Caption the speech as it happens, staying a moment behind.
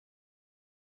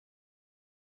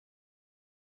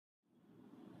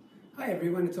Hi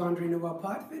everyone, it's Andre Noel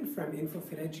Potvin from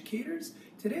Infofit Educators.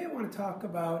 Today I want to talk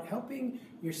about helping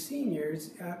your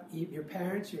seniors, your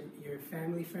parents, your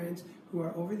family friends who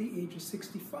are over the age of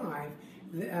 65,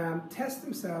 test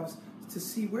themselves to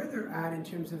see where they're at in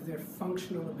terms of their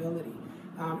functional ability,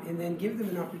 and then give them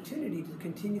an opportunity to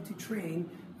continue to train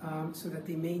so that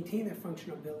they maintain their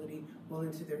functional ability well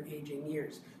into their aging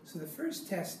years. So the first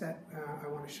test that I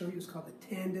want to show you is called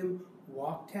the tandem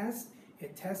walk test.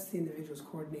 It tests the individual's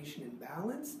coordination and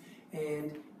balance,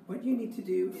 and what you need to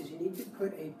do is you need to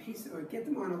put a piece, or get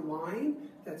them on a line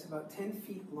that's about 10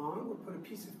 feet long, or put a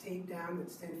piece of tape down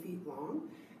that's 10 feet long.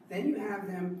 Then you have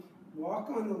them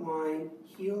walk on the line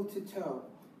heel to toe.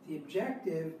 The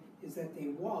objective is that they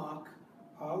walk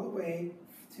all the way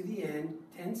to the end,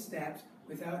 10 steps,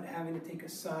 without having to take a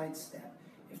side step.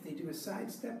 If they do a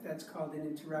side step, that's called an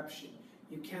interruption.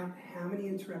 You count how many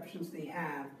interruptions they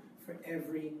have for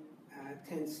every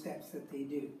 10 steps that they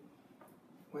do.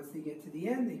 Once they get to the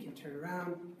end, they can turn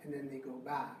around and then they go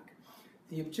back.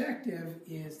 The objective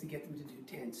is to get them to do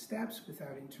 10 steps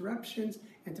without interruptions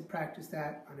and to practice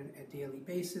that on a daily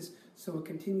basis so it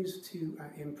continues to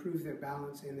improve their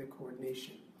balance and their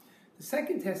coordination. The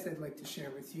second test I'd like to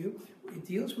share with you, it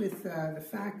deals with the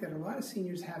fact that a lot of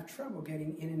seniors have trouble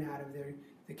getting in and out of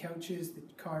the couches, the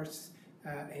cars,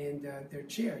 and their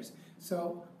chairs.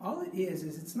 So all it is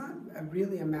it's not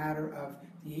really a matter of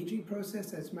the aging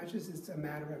process as much as it's a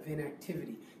matter of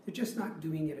inactivity. They're just not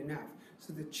doing it enough.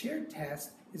 So the chair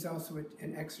test is also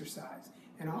an exercise.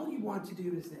 And all you want to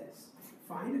do is this.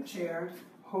 Find a chair,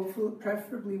 hopefully,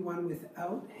 preferably one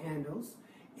without handles,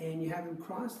 and you have them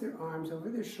cross their arms over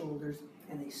their shoulders,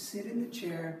 and they sit in the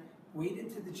chair, wait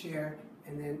into the chair,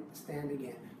 and then stand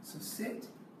again. So sit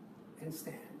and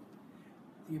stand.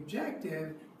 The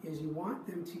objective is you want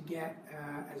them to get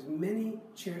as many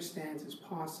chair stands as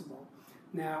possible.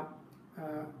 Now,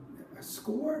 a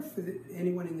score for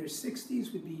anyone in their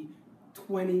 60s would be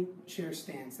 20 chair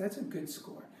stands. That's a good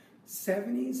score.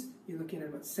 70s, you're looking at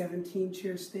about 17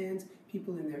 chair stands.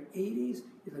 People in their 80s,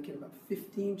 you're looking at about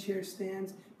 15 chair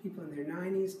stands. People in their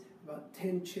 90s, about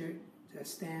 10 chair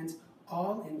stands,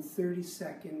 all in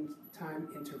 30-second time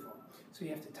interval. So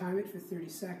you have to time it for 30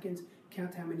 seconds,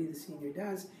 count how many the senior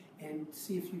does, and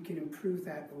see if you can improve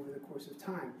that over the course of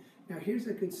time. Now here's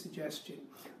a good suggestion.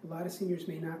 A lot of seniors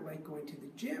may not like going to the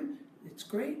gym. It's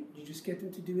great. You just get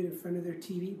them to do it in front of their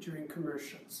TV during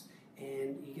commercials.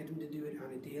 And you get them to do it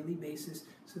on a daily basis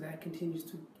so that continues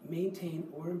to maintain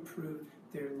or improve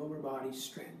their lower body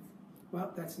strength.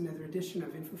 Well, that's another edition of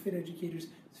Infofit Educators'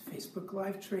 Facebook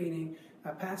Live training.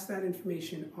 Pass that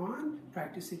information on,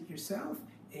 practice it yourself,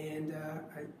 and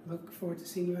I look forward to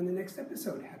seeing you on the next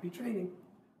episode. Happy training.